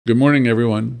Good morning,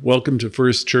 everyone. Welcome to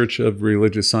First Church of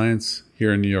Religious Science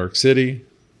here in New York City.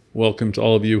 Welcome to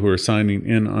all of you who are signing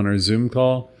in on our Zoom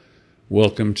call.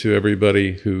 Welcome to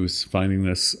everybody who's finding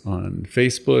us on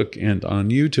Facebook and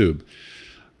on YouTube.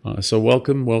 So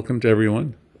welcome to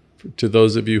everyone. To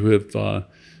those of you who have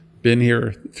been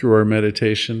here through our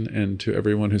meditation and to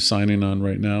everyone who's signing on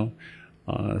right now,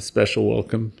 special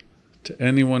welcome to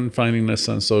anyone finding us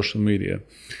on social media.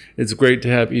 It's great to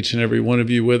have each and every one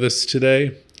of you with us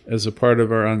today as a part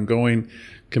of our ongoing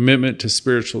commitment to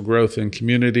spiritual growth and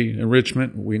community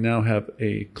enrichment. We now have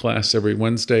a class every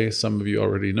Wednesday. Some of you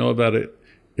already know about it.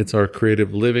 It's our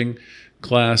creative living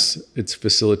class. It's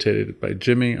facilitated by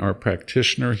Jimmy, our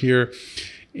practitioner here.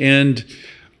 And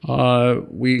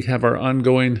we have our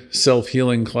ongoing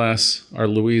self-healing class, our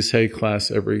Louise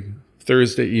class, every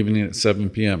Thursday evening at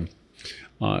 7 p.m.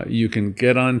 You can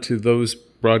get onto those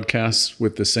broadcasts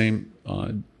with the same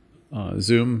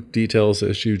Zoom details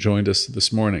as you joined us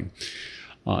this morning.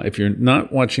 If you're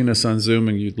not watching us on Zoom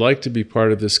and you'd like to be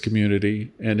part of this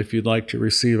community, and if you'd like to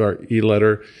receive our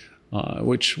e-letter,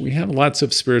 which we have lots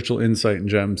of spiritual insight and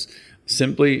gems,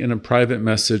 simply in a private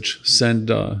message, send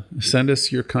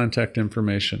us your contact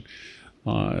information.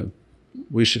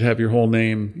 We should have your whole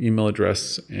name, email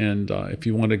address, and if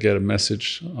you want to get a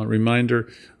message, a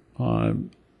reminder,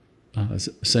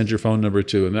 send your phone number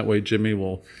too, and that way Jimmy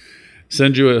will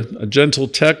send you a gentle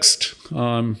text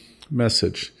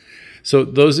message. So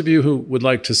those of you who would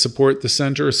like to support the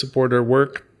center, support our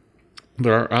work,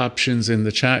 there are options in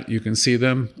the chat. You can see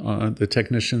them. The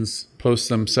technicians post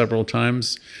them several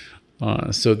times,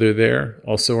 so they're there.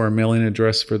 Also, our mailing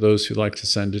address for those who like to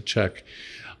send a check.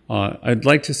 I'd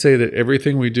like to say that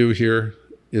everything we do here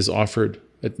is offered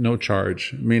at no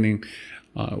charge, meaning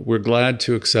we're glad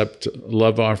to accept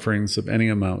love offerings of any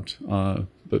amount,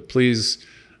 but please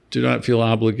do not feel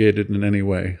obligated in any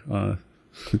way.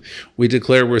 We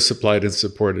declare we're supplied and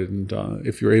supported, and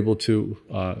if you're able to,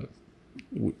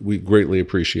 we greatly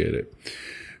appreciate it.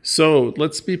 So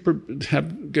let's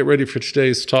get ready for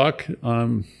today's talk,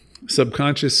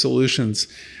 Subconscious Solutions.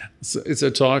 It's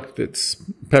a talk that's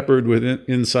peppered with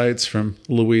insights from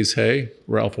Louise Hay,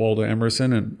 Ralph Waldo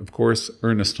Emerson, and of course,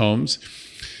 Ernest Holmes.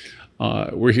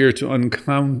 We're here to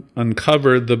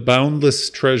uncover the boundless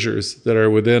treasures that are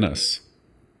within us.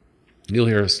 You'll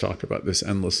hear us talk about this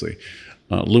endlessly.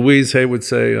 Louise Hay would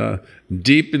say,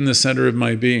 deep in the center of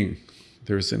my being,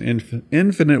 there's an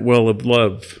infinite well of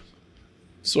love,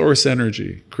 source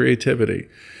energy, creativity.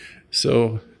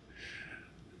 So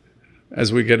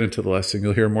as we get into the lesson,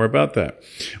 you'll hear more about that.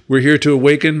 We're here to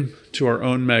awaken to our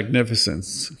own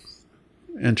magnificence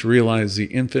and to realize the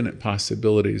infinite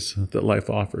possibilities that life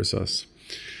offers us.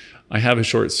 I have a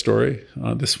short story.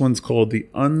 This one's called The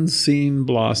Unseen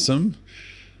Blossom.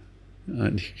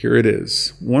 And here it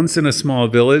is. Once in a small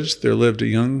village, there lived a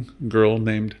young girl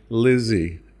named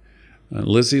Lizzie.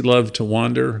 Lizzie loved to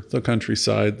wander the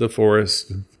countryside, the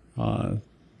forest,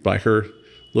 by her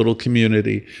little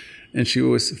community, and she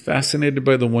was fascinated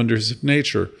by the wonders of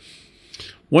nature.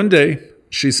 One day,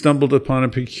 she stumbled upon a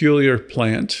peculiar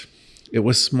plant. It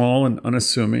was small and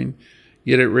unassuming,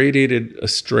 yet it radiated a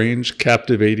strange,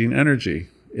 captivating energy.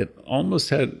 It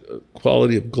almost had a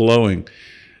quality of glowing.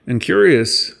 And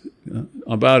curious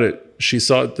about it, she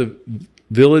sought the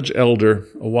village elder,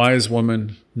 a wise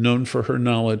woman known for her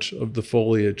knowledge of the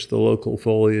foliage, the local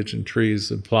foliage and trees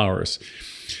and flowers.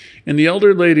 And the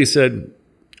elder lady said,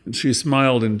 she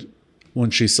smiled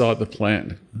when she saw the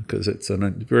plant, because it's a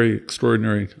very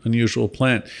extraordinary, unusual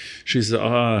plant. She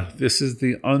said, this is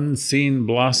the unseen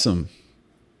blossom.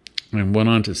 And went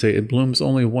on to say, it blooms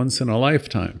only once in a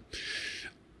lifetime.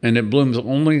 And it blooms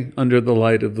only under the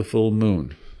light of the full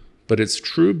moon. But its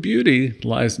true beauty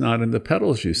lies not in the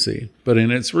petals you see, but in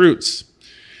its roots.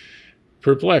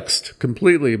 Perplexed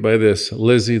completely by this,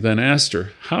 Lizzie then asked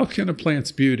her, how can a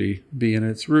plant's beauty be in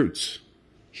its roots,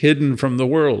 hidden from the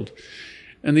world?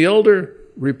 And the elder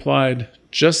replied,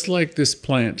 just like this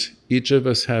plant, each of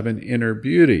us have an inner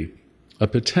beauty, a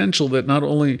potential that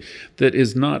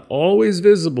is not always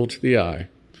visible to the eye.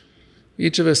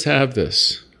 Each of us have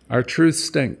this, our true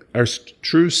strength,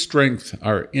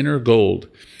 our inner gold.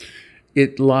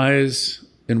 It lies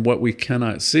in what we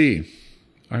cannot see,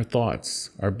 our thoughts,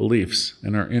 our beliefs,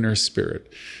 and our inner spirit.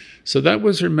 So that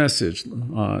was her message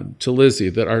to Lizzie,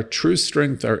 that our true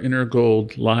strength, our inner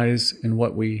gold, lies in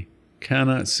what we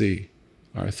cannot see,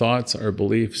 our thoughts, our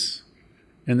beliefs,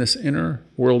 and this inner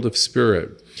world of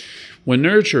spirit. When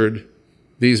nurtured,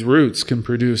 these roots can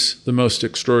produce the most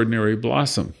extraordinary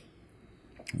blossom,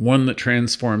 one that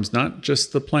transforms not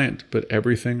just the plant, but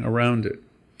everything around it.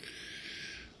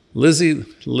 Lizzie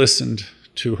listened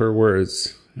to her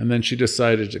words and then she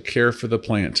decided to care for the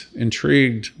plant,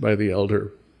 intrigued by the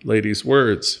elder lady's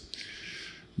words.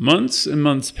 Months and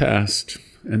months passed,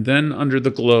 and then under the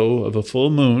glow of a full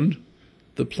moon,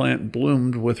 the plant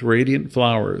bloomed with radiant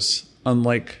flowers,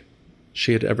 unlike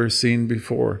she had ever seen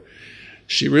before.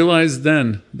 She realized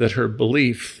then that her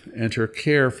belief and her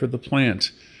care for the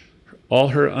plant, all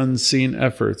her unseen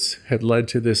efforts, had led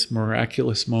to this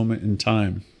miraculous moment in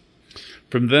time.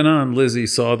 From then on, Lizzie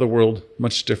saw the world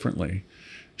much differently.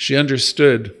 She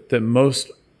understood that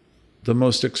the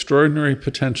most extraordinary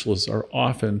potentials are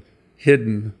often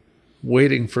hidden,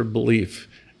 waiting for belief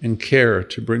and care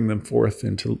to bring them forth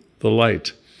into the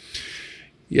light.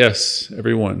 Yes,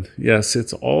 everyone, yes,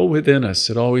 it's all within us.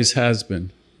 It always has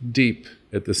been, deep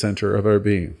at the center of our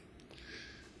being.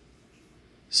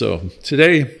 So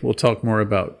today we'll talk more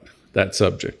about that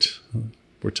subject.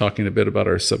 We're talking a bit about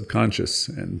our subconscious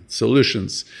and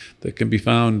solutions that can be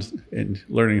found in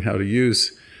learning how to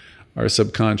use our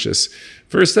subconscious.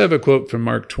 First, I have a quote from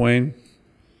Mark Twain,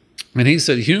 and he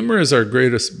said, "Humor is our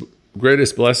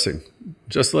greatest blessing.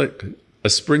 Just like a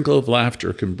sprinkle of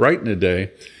laughter can brighten a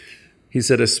day," he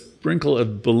said, "a sprinkle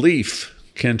of belief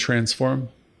can transform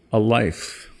a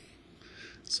life."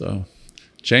 So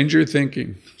change your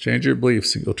thinking, change your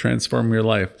beliefs, and you'll transform your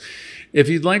life. If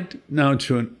you'd like now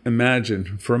to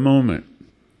imagine for a moment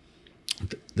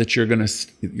that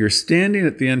you're standing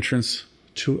at the entrance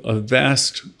to a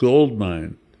vast gold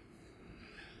mine.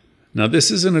 Now,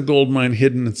 this isn't a gold mine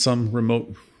hidden in some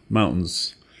remote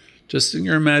mountains. Just in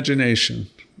your imagination,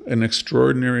 an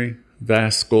extraordinary,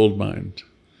 vast gold mine.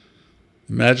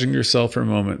 Imagine yourself for a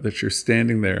moment that you're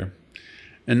standing there,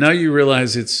 and now you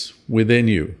realize it's within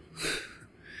you.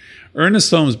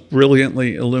 Ernest Holmes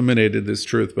brilliantly illuminated this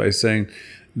truth by saying,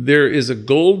 there is a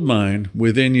gold mine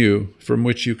within you from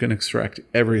which you can extract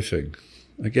everything.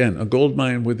 Again, a gold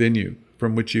mine within you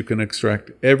from which you can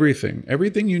extract everything.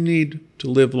 Everything you need to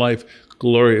live life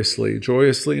gloriously,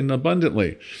 joyously, and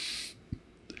abundantly.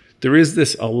 There is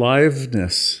this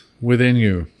aliveness within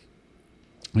you.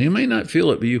 You may not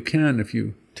feel it, but you can if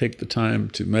you take the time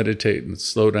to meditate and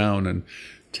slow down and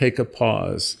take a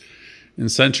pause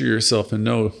and center yourself and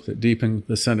know that deep in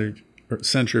the center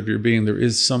of your being, there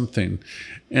is something.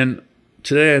 And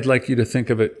today I'd like you to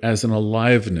think of it as an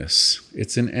aliveness.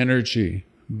 It's an energy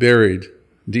buried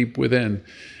deep within,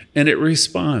 and it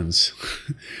responds.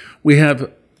 We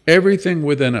have everything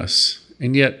within us,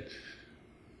 and yet,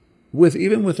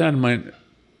 even with that in mind,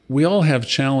 we all have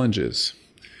challenges.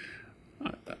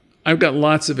 I've got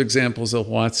lots of examples of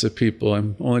lots of people.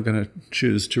 I'm only going to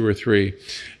choose 2 or 3.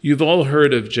 You've all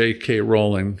heard of J.K.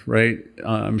 Rowling, right?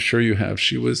 I'm sure you have.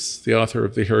 She was the author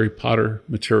of the Harry Potter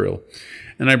material.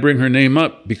 And I bring her name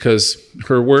up because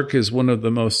her work is one of the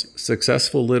most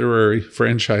successful literary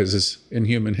franchises in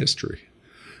human history.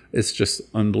 It's just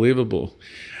unbelievable.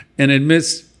 And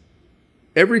amidst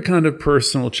every kind of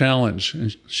personal challenge,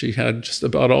 and she had just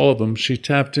about all of them, she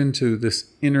tapped into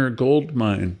this inner gold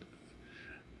mine.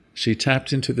 She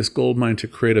tapped into this gold mine to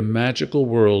create a magical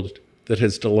world that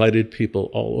has delighted people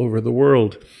all over the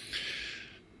world.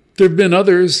 There have been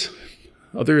others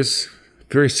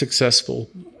very successful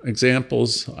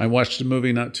examples. I watched a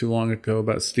movie not too long ago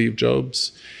about Steve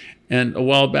Jobs, and a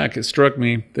while back it struck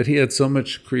me that he had so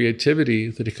much creativity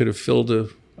that he could have filled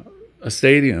a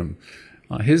stadium.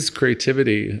 His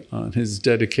creativity, his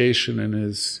dedication, and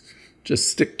his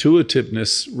just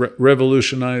stick-to-itiveness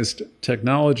revolutionized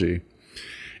technology.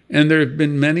 And there have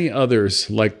been many others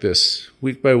like this.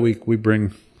 Week by week, we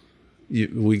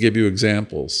give you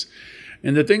examples.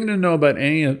 And the thing to know about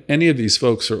any of these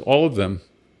folks, or all of them,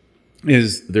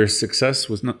 is their success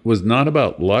was not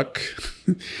about luck.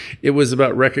 It was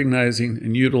about recognizing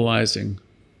and utilizing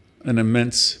an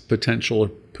immense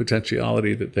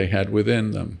potentiality that they had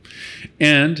within them,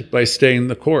 and by staying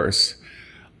the course.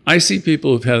 I see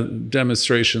people who've had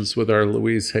demonstrations with our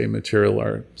Louise Hay material,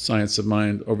 our Science of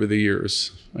Mind, over the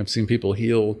years. I've seen people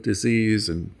heal disease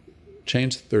and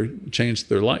change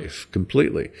their life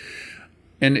completely.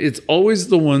 And it's always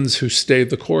the ones who stay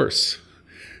the course.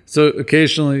 So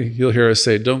occasionally you'll hear us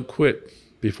say, don't quit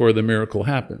before the miracle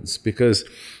happens. Because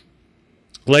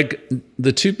like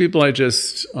the 2 people I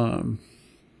just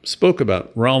spoke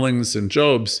about, Rawlings and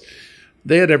Jobs,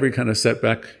 they had every kind of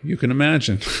setback you can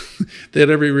imagine. They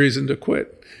had every reason to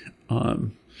quit,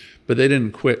 but they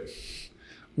didn't quit.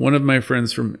 One of my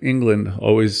friends from England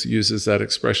always uses that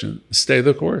expression, stay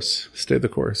the course, stay the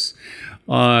course.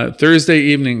 Thursday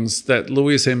evenings, that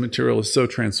Louise Hay material is so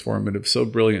transformative, so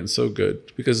brilliant, so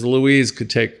good, because Louise could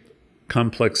take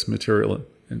complex material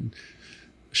and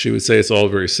she would say it's all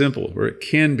very simple, or it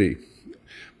can be.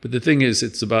 But the thing is,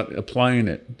 it's about applying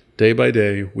it day by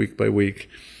day, week by week,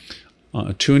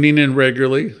 tuning in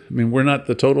regularly. I mean, we're not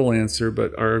the total answer,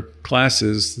 but our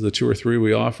classes, the 2 or 3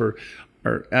 we offer,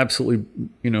 are absolutely,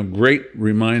 great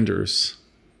reminders,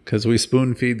 because we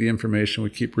spoon feed the information. We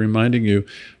keep reminding you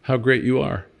how great you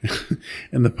are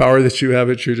and the power that you have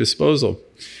at your disposal.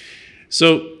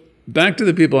 So back to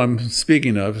the people I'm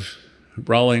speaking of,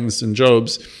 Rawlings and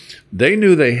Jobs, they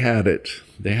knew they had it.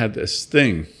 They had this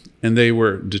thing, and they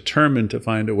were determined to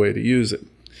find a way to use it.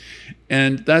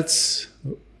 And that's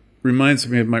reminds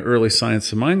me of my early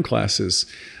Science of Mind classes.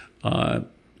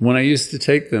 When I used to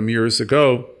take them years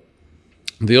ago,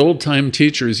 the old-time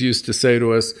teachers used to say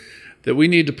to us that we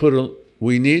need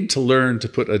to learn to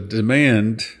put a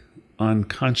demand on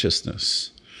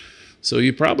consciousness. So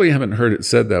you probably haven't heard it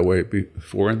said that way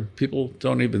before, and people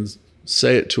don't even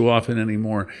say it too often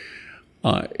anymore.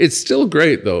 It's still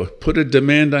great, though. Put a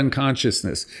demand on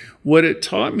consciousness. What it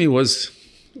taught me was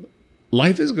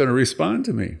life is going to respond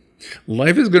to me.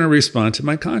 Life is going to respond to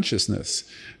my consciousness.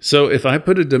 So if I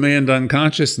put a demand on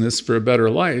consciousness for a better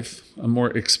life, a more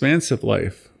expansive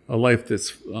life, a life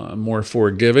that's more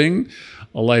forgiving,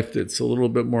 a life that's a little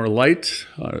bit more light,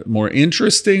 more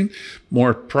interesting,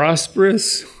 more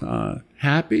prosperous,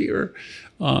 happier,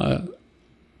 I'll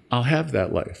have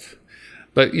that life.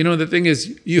 But, the thing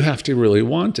is, you have to really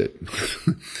want it.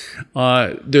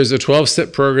 There's a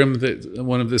 12-step program that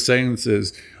one of the sayings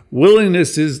is,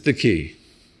 willingness is the key.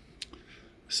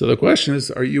 So the question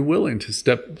is, are you willing to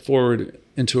step forward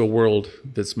into a world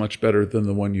that's much better than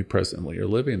the one you presently are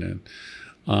living in?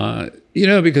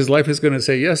 Because life is going to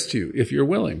say yes to you if you're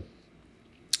willing.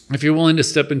 If you're willing to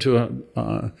step into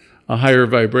a higher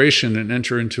vibration and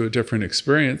enter into a different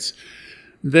experience,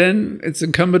 then it's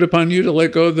incumbent upon you to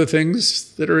let go of the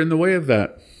things that are in the way of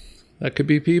that. That could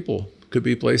be people, could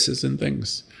be places and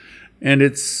things. And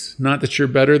it's not that you're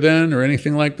better than or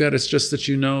anything like that. It's just that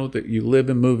you know that you live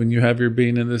and move and you have your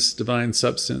being in this divine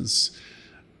substance.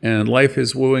 And life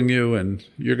is wooing you, and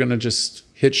you're going to just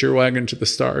hitch your wagon to the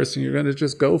stars, and you're going to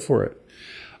just go for it.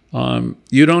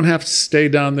 You don't have to stay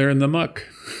down there in the muck.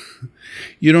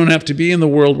 You don't have to be in the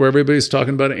world where everybody's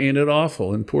talking about ain't it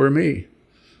awful and poor me.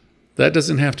 That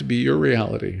doesn't have to be your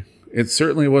reality. It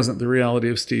certainly wasn't the reality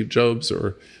of Steve Jobs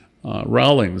or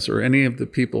Rawlings or any of the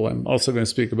people. I'm also going to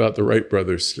speak about the Wright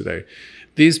brothers today.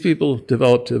 These people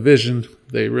developed a vision.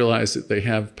 They realized that they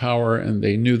have power, and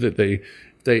they knew that they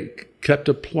kept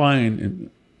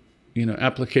applying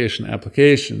application,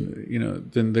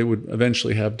 then they would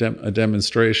eventually have a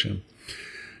demonstration.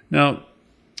 Now,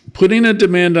 putting a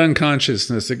demand on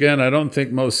consciousness, again, I don't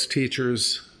think most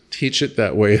teachers teach it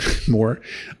that way anymore,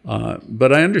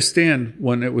 but I understand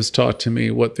when it was taught to me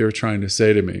what they were trying to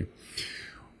say to me.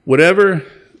 Whatever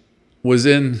was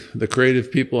in the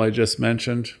creative people I just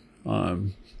mentioned,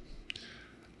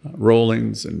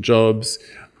 Rawlings and Jobs,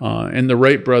 and the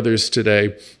Wright brothers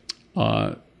today,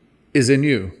 is in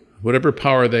you. Whatever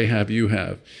power they have, you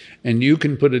have. And you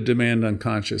can put a demand on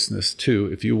consciousness too,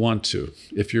 if you want to,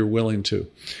 if you're willing to.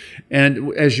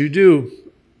 And as you do,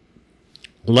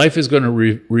 life is going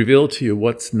to reveal to you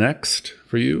what's next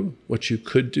for you, what you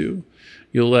could do.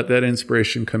 You'll let that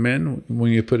inspiration come in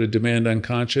when you put a demand on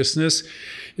consciousness.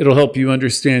 It'll help you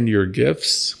understand your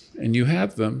gifts, and you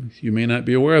have them. You may not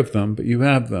be aware of them, but you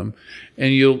have them.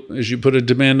 And as you put a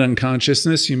demand on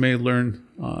consciousness, you may learn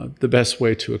the best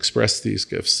way to express these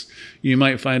gifts. You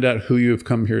might find out who you have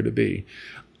come here to be.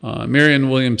 Marianne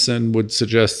Williamson would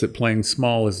suggest that playing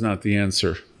small is not the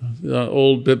answer.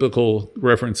 Old biblical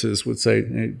references would say,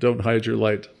 hey, don't hide your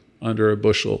light under a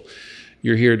bushel.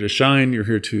 You're here to shine. You're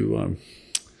here to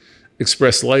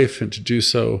express life, and to do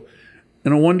so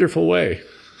in a wonderful way.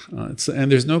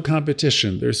 And there's no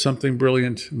competition. There's something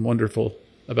brilliant and wonderful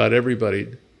about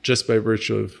everybody just by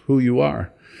virtue of who you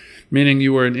are, meaning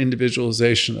you are an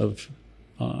individualization of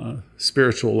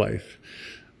spiritual life.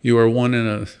 You are one in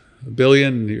a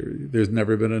billion. There's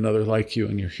never been another like you,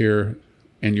 and you're here,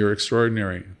 and you're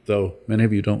extraordinary. Though many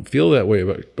of you don't feel that way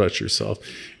about yourself,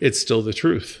 it's still the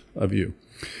truth of you.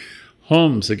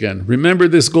 Holmes, again, remember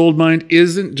this gold mine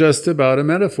isn't just about a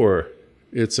metaphor.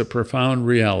 It's a profound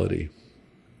reality.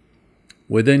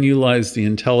 Within you lies the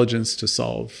intelligence to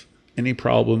solve any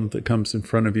problem that comes in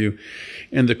front of you,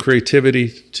 and the creativity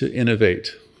to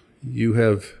innovate. You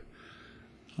have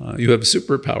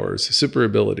superpowers, super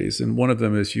abilities, and one of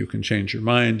them is you can change your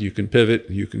mind, you can pivot,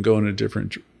 you can go in a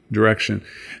different direction.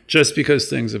 Just because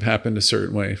things have happened a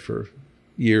certain way for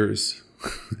years,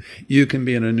 you can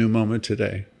be in a new moment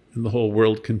today, and the whole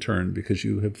world can turn because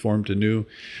you have formed a new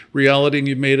reality and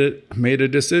you've made a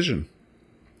decision.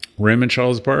 Raymond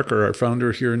Charles Barker, our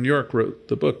founder here in New York, wrote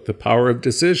the book, The Power of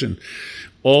Decision.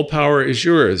 All power is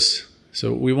yours.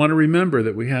 So we want to remember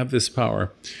that we have this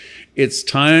power. It's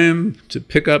time to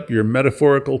pick up your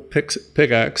metaphorical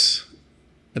pickaxe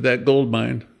at that gold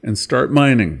mine and start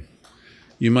mining.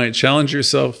 You might challenge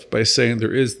yourself by saying,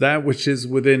 there is that which is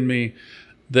within me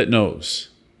that knows.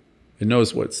 It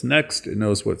knows what's next. It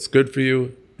knows what's good for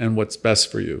you and what's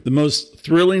best for you. The most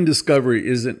thrilling discovery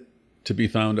isn't to be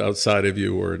found outside of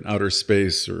you or in outer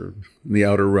space or in the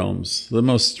outer realms. The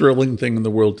most thrilling thing in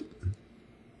the world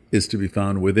is to be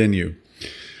found within you.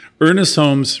 Ernest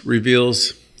Holmes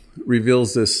reveals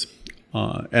this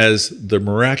as the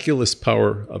miraculous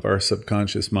power of our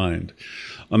subconscious mind,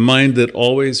 a mind that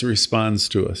always responds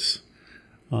to us.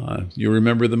 You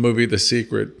remember the movie The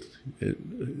Secret?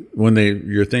 When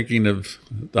you're thinking of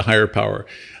the higher power,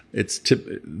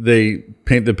 they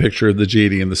paint the picture of the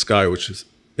genie in the sky,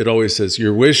 it always says,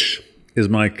 your wish is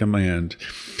my command.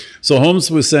 So Holmes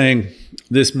was saying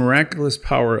this miraculous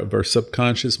power of our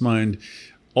subconscious mind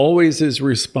always is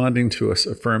responding to us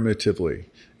affirmatively.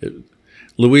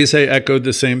 Louise echoed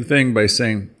the same thing by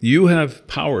saying, you have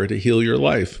power to heal your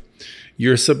life.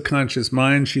 Your subconscious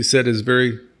mind, she said, is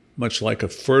very much like a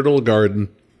fertile garden.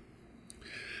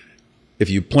 If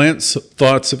you plant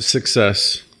thoughts of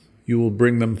success, you will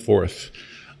bring them forth.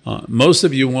 Most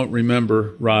of you won't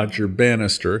remember Roger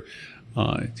Bannister.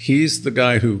 He's the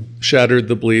guy who shattered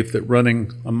the belief that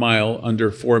running a mile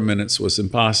under 4 minutes was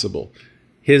impossible.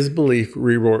 His belief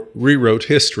rewrote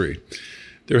history.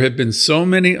 There have been so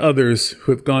many others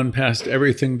who have gone past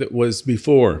everything that was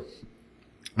before.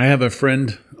 I have a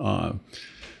friend, a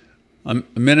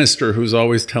minister, who's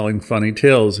always telling funny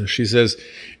tales. She says,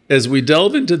 as we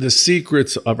delve into the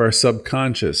secrets of our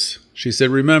subconscious, she said,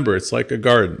 remember, it's like a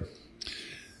garden.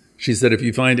 She said, if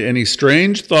you find any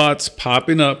strange thoughts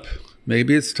popping up,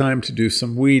 maybe it's time to do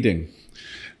some weeding.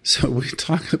 So we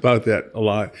talk about that a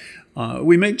lot.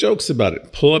 We make jokes about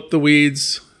it. Pull up the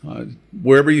weeds.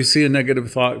 Wherever you see a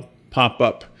negative thought pop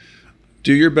up,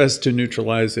 do your best to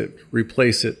neutralize it,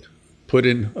 replace it, put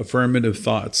in affirmative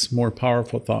thoughts, more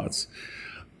powerful thoughts.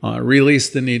 Release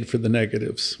the need for the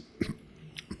negatives.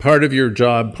 Part of your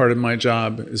job, part of my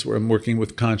job, is where I'm working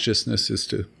with consciousness, is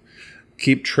to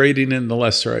keep trading in the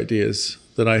lesser ideas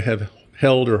that I have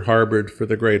held or harbored for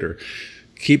the greater.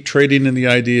 Keep trading in the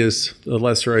ideas, the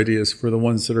lesser ideas, for the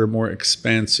ones that are more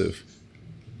expansive.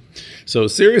 So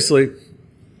seriously,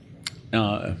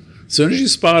 as soon as you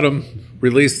spot them,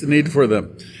 release the need for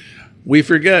them. We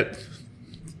forget,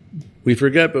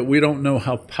 but we don't know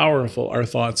how powerful our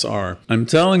thoughts are. I'm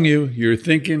telling you, your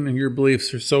thinking and your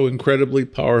beliefs are so incredibly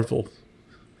powerful.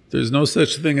 There's no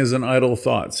such thing as an idle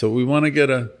thought. So we want to get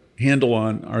a handle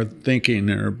on our thinking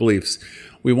and our beliefs.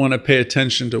 We want to pay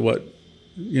attention to what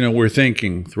we're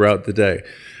thinking throughout the day.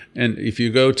 And if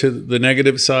you go to the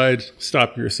negative side,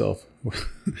 stop yourself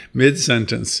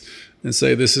mid-sentence and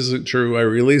say, this isn't true. I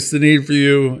release the need for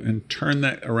you, and turn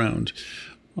that around.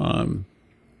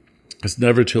 It's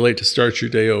never too late to start your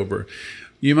day over.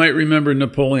 You might remember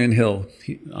Napoleon Hill.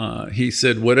 He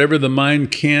said, whatever the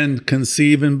mind can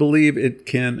conceive and believe, it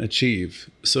can achieve.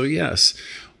 So yes,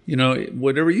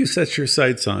 whatever you set your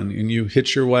sights on and you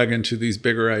hitch your wagon to these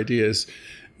bigger ideas,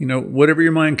 whatever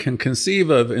your mind can conceive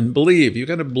of and believe, you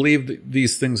got to believe that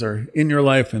these things are in your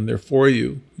life and they're for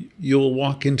you. You will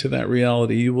walk into that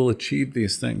reality. You will achieve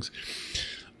these things.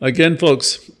 Again,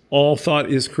 folks, all thought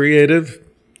is creative.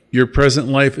 Your present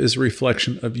life is a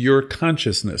reflection of your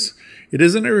consciousness. It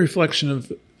isn't a reflection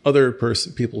of other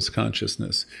people's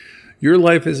consciousness. Your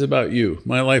life is about you.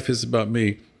 My life is about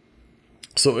me.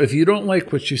 So if you don't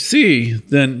like what you see,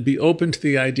 then be open to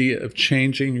the idea of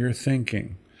changing your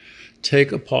thinking.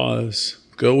 Take a pause,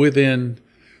 go within,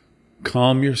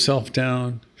 calm yourself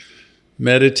down,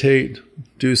 meditate,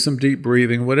 do some deep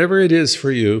breathing, whatever it is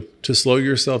for you to slow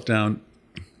yourself down,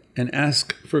 and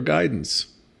ask for guidance.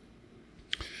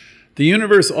 The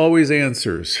universe always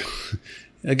answers.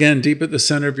 Again, deep at the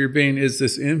center of your being is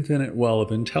this infinite well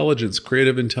of intelligence,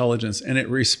 creative intelligence, and it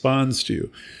responds to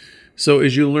you. So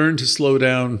as you learn to slow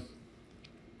down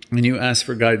and you ask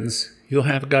for guidance, you'll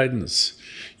have guidance.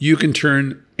 You can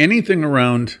turn anything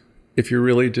around if you're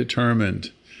really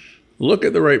determined. Look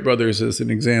at the Wright brothers as an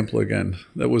example again.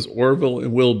 That was Orville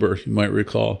and Wilbur, you might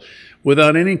recall.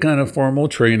 Without any kind of formal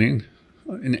training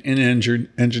in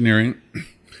engineering,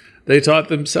 they taught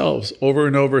themselves over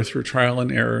and over through trial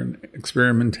and error and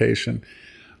experimentation,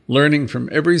 learning from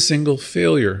every single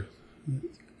failure.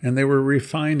 And they were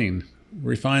refining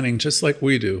just like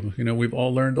we do. We've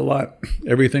all learned a lot.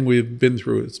 Everything we've been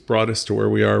through has brought us to where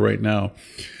we are right now.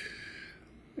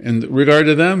 In regard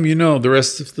to them, the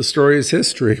rest of the story is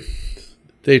history.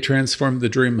 They transformed the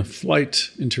dream of flight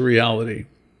into reality.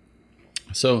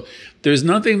 So there's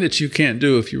nothing that you can't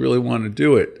do if you really want to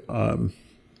do it.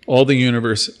 All the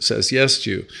universe says yes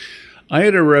to you. I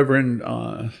had a reverend,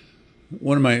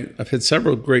 I've had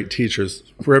several great teachers.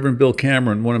 Reverend Bill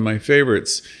Cameron, one of my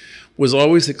favorites, was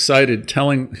always excited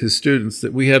telling his students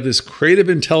that we have this creative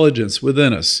intelligence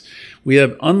within us. We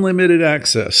have unlimited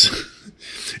access,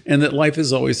 and that life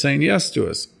is always saying yes to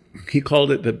us. He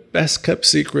called it the best kept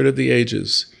secret of the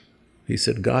ages. He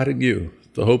said, God in you,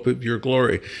 the hope of your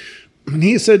glory. And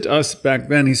he said to us back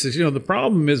then, he says, the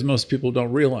problem is most people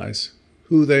don't realize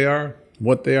who they are,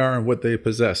 and what they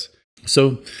possess.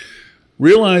 So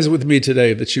realize with me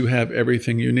today that you have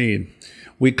everything you need.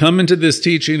 We come into this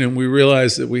teaching and we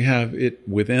realize that we have it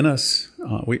within us,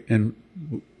 and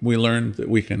we learn that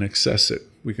we can access it.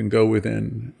 We can go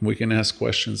within, we can ask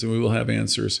questions, and we will have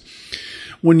answers.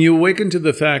 When you awaken to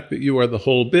the fact that you are the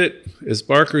whole bit, as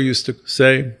Barker used to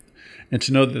say, and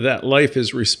to know that that life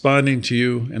is responding to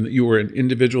you and that you are an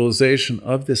individualization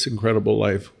of this incredible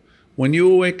life, when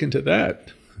you awaken to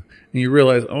that and you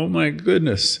realize, oh my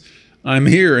goodness, I'm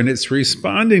here and it's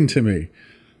responding to me,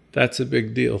 that's a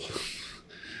big deal.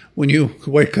 When you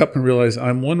wake up and realize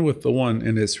I'm one with the one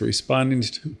and it's responding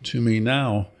to me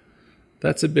now,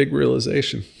 that's a big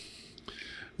realization.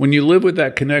 When you live with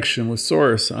that connection with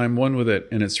Source, I'm one with it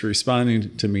and it's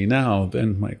responding to me now,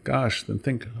 then my gosh, then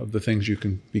think of the things you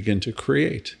can begin to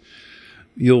create.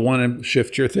 You'll want to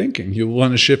shift your thinking. You'll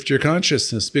want to shift your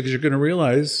consciousness because you're going to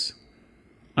realize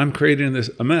I'm creating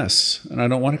a mess and I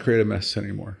don't want to create a mess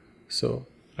anymore. So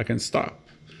I can stop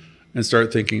and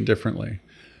start thinking differently.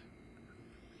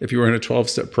 If you were in a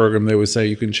 12-step program, they would say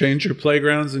you can change your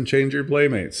playgrounds and change your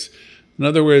playmates. In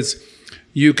other words,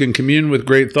 you can commune with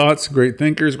great thoughts, great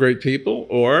thinkers, great people,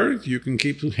 or you can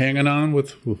keep hanging on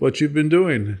with what you've been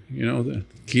doing.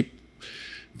 Keep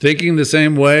thinking the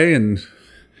same way. And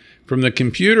from the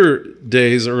computer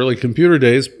days, early computer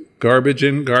days, garbage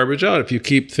in, garbage out. If you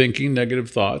keep thinking negative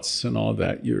thoughts and all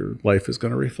that, your life is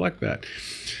going to reflect that.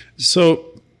 So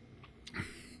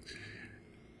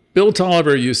Bill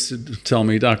Tolliver used to tell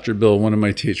me, Dr. Bill, one of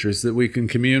my teachers, that we can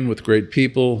commune with great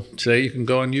people. Today you can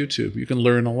go on YouTube. You can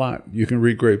learn a lot. You can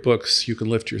read great books. You can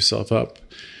lift yourself up.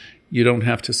 You don't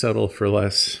have to settle for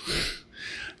less.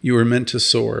 You were meant to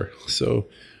soar. So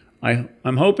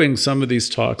I'm hoping some of these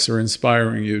talks are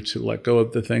inspiring you to let go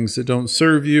of the things that don't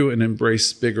serve you and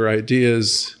embrace bigger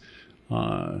ideas.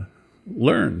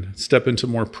 Learn, step into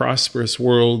more prosperous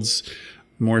worlds,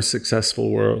 more successful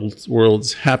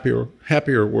worlds,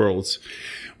 happier worlds.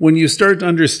 When you start to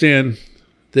understand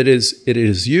that it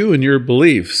is you and your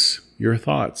beliefs, your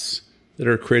thoughts that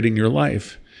are creating your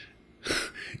life.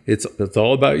 It's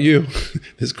all about you.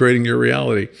 It's creating your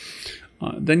reality.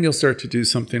 Then you'll start to do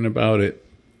something about it.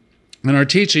 In our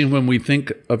teaching, when we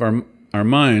think of our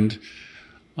mind,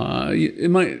 it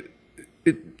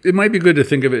might be good to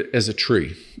think of it as a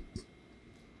tree.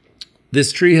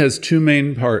 This tree has two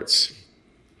main parts.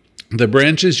 The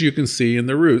branches you can see and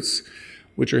the roots,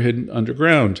 which are hidden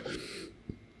underground.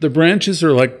 The branches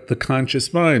are like the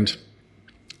conscious mind,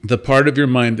 the part of your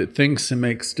mind that thinks and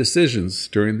makes decisions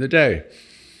during the day.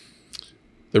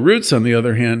 The roots, on the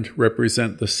other hand,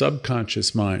 represent the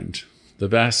subconscious mind, the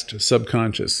vast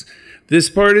subconscious. This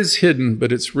part is hidden,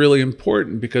 but it's really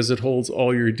important because it holds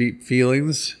all your deep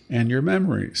feelings and your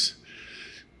memories.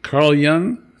 Carl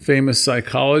Jung, famous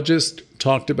psychologist,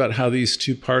 talked about how these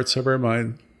two parts of our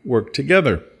mind work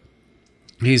together.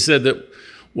 He said that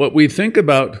what we think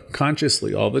about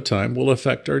consciously all the time will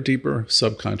affect our deeper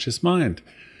subconscious mind.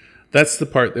 That's the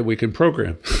part that we can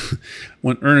program.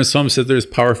 When Ernest Holmes said there's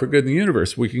power for good in the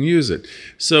universe, we can use it.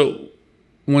 So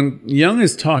when Jung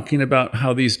is talking about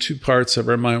how these two parts of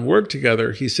our mind work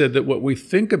together, he said that what we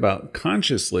think about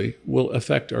consciously will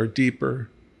affect our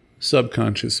deeper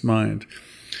subconscious mind.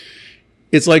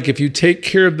 It's like if you take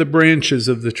care of the branches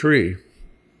of the tree,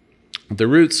 the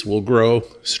roots will grow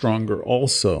stronger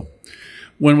also.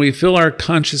 When we fill our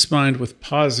conscious mind with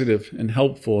positive and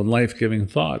helpful and life-giving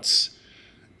thoughts,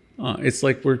 it's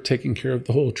like we're taking care of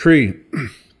the whole tree.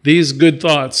 These good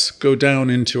thoughts go down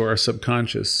into our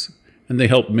subconscious, and they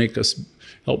help make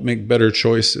better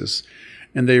choices,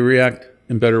 and they react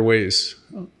in better ways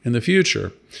in the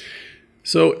future.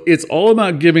 So it's all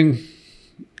about getting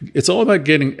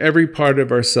every part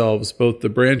of ourselves, both the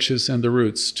branches and the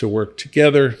roots, to work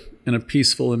together in a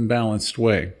peaceful and balanced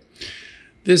way.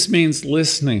 This means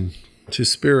listening to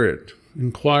spirit,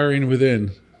 inquiring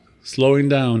within, slowing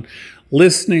down,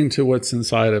 listening to what's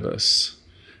inside of us,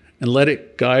 and let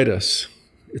it guide us.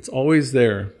 It's always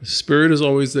there. The spirit is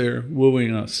always there,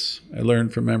 wooing us. I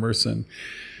learned from Emerson.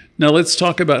 Now let's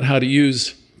talk about how to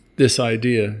use this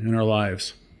idea in our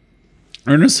lives.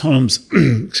 Ernest Holmes,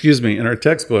 excuse me, in our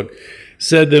textbook,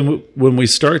 said that when we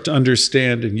start to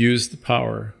understand and use the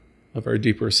power of our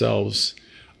deeper selves,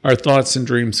 our thoughts and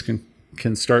dreams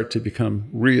can start to become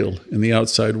real in the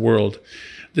outside world.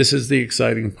 This is the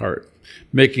exciting part,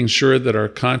 making sure that our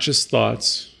conscious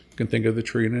thoughts, you can think of the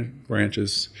tree and the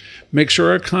branches, make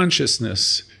sure our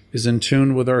consciousness is in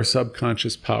tune with our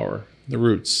subconscious power, the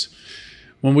roots.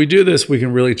 When we do this, we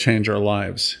can really change our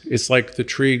lives. It's like the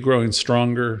tree growing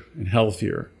stronger and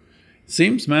healthier. It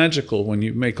seems magical when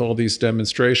you make all these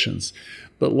demonstrations,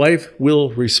 but life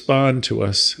will respond to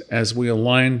us as we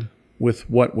align with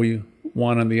what we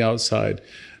want on the outside,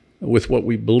 with what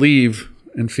we believe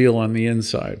and feel on the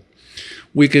inside.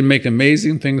 We can make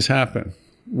amazing things happen.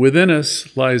 Within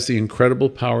us lies the incredible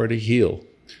power to heal,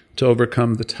 to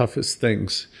overcome the toughest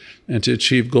things, and to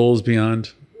achieve goals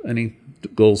beyond any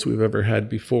goals we've ever had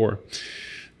before.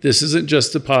 This isn't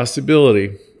just a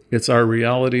possibility, it's our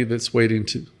reality that's waiting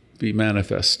to be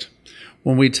manifest.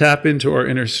 When we tap into our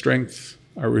inner strength,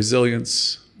 our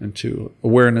resilience, and to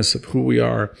awareness of who we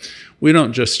are, we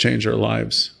don't just change our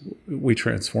lives, we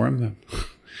transform them.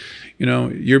 You know,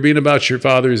 you're being about your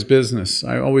Father's business.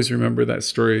 I always remember that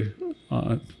story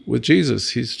with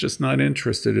Jesus. He's just not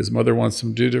interested. His mother wants him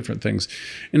to do different things.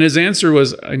 And his answer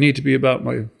was, I need to be about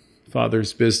my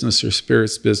Father's business or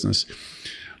Spirit's business.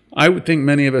 I would think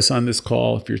many of us on this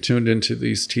call, if you're tuned into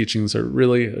these teachings, are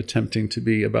really attempting to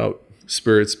be about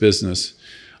Spirit's business,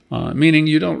 meaning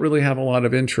you don't really have a lot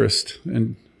of interest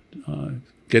in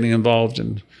getting involved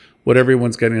in what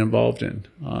everyone's getting involved in.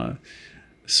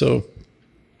 So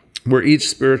we're each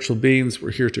spiritual beings.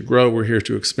 We're here to grow. We're here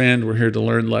to expand. We're here to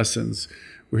learn lessons.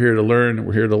 We're here to learn, and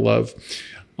we're here to love.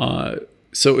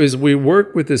 So as we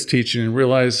work with this teaching and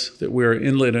realize that we are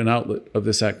inlet and outlet of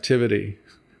this activity,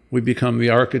 we become the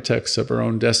architects of our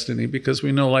own destiny because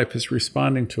we know life is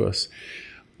responding to us.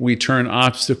 We turn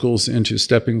obstacles into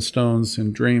stepping stones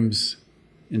and dreams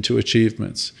into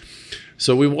achievements.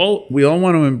 So we all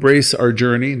want to embrace our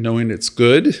journey, knowing it's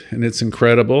good and it's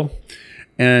incredible.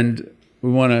 And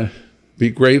we want to be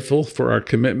grateful for our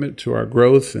commitment to our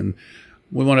growth, and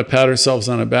we want to pat ourselves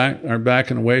on our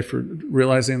back in a way for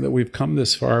realizing that we've come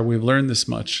this far, we've learned this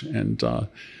much, and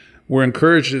we're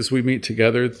encouraged as we meet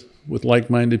together with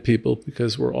like-minded people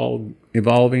because we're all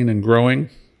evolving and growing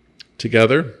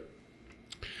together.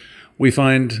 We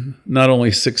find not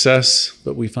only success,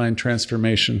 but we find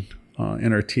transformation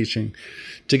in our teaching.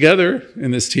 Together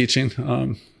in this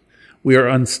teaching, we are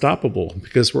unstoppable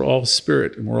because we're all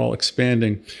spirit and we're all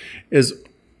expanding. As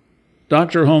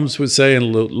Dr. Holmes would say,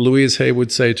 and Louise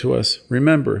would say to us,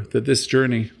 remember that this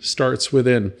journey starts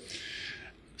within.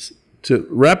 To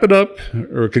wrap it up,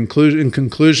 or in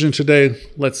conclusion today,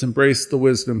 let's embrace the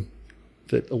wisdom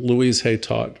that Louise Hay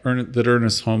taught, that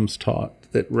Ernest Holmes taught,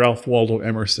 that Ralph Waldo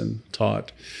Emerson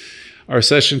taught. Our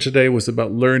session today was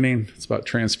about learning. It's about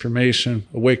transformation,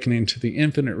 awakening to the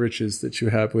infinite riches that you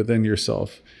have within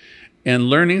yourself, and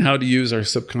learning how to use our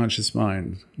subconscious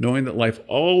mind, knowing that life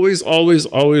always, always,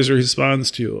 always responds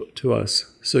to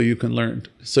us, so you can learn,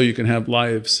 so you can have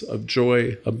lives of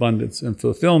joy, abundance, and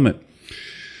fulfillment.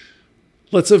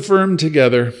 Let's affirm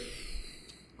together,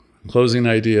 closing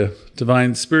idea,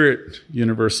 divine spirit,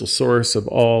 universal source of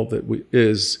all that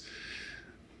is.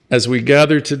 As we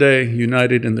gather today,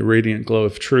 united in the radiant glow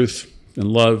of truth and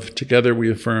love, together we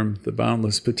affirm the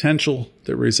boundless potential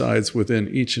that resides within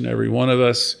each and every one of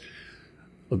us,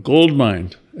 a gold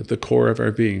mine at the core of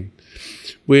our being.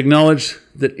 We acknowledge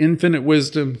that infinite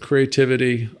wisdom,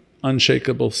 creativity,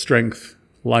 unshakable strength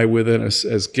lie within us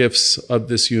as gifts of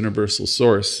this universal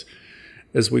source.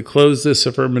 As we close this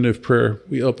affirmative prayer,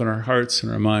 we open our hearts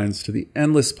and our minds to the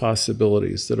endless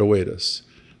possibilities that await us.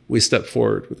 We step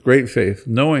forward with great faith,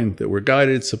 knowing that we're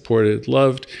guided, supported,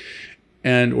 loved,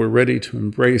 and we're ready to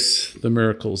embrace the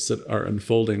miracles that are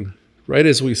unfolding right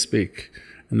as we speak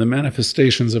and the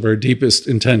manifestations of our deepest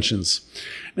intentions.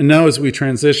 And now as we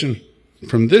transition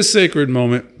from this sacred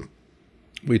moment,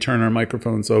 we turn our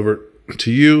microphones over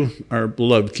to you, our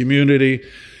beloved community.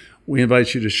 We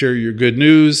invite you to share your good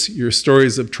news, your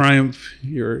stories of triumph,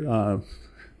 your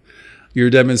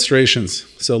demonstrations.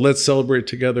 So let's celebrate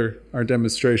together our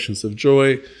demonstrations of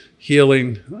joy,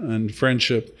 healing, and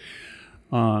friendship.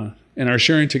 In our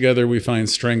sharing together, we find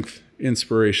strength,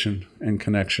 inspiration, and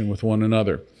connection with one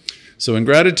another. So in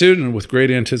gratitude and with great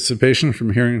anticipation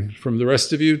from hearing from the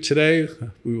rest of you today,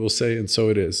 we will say, and so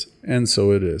it is. And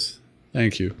so it is.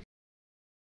 Thank you.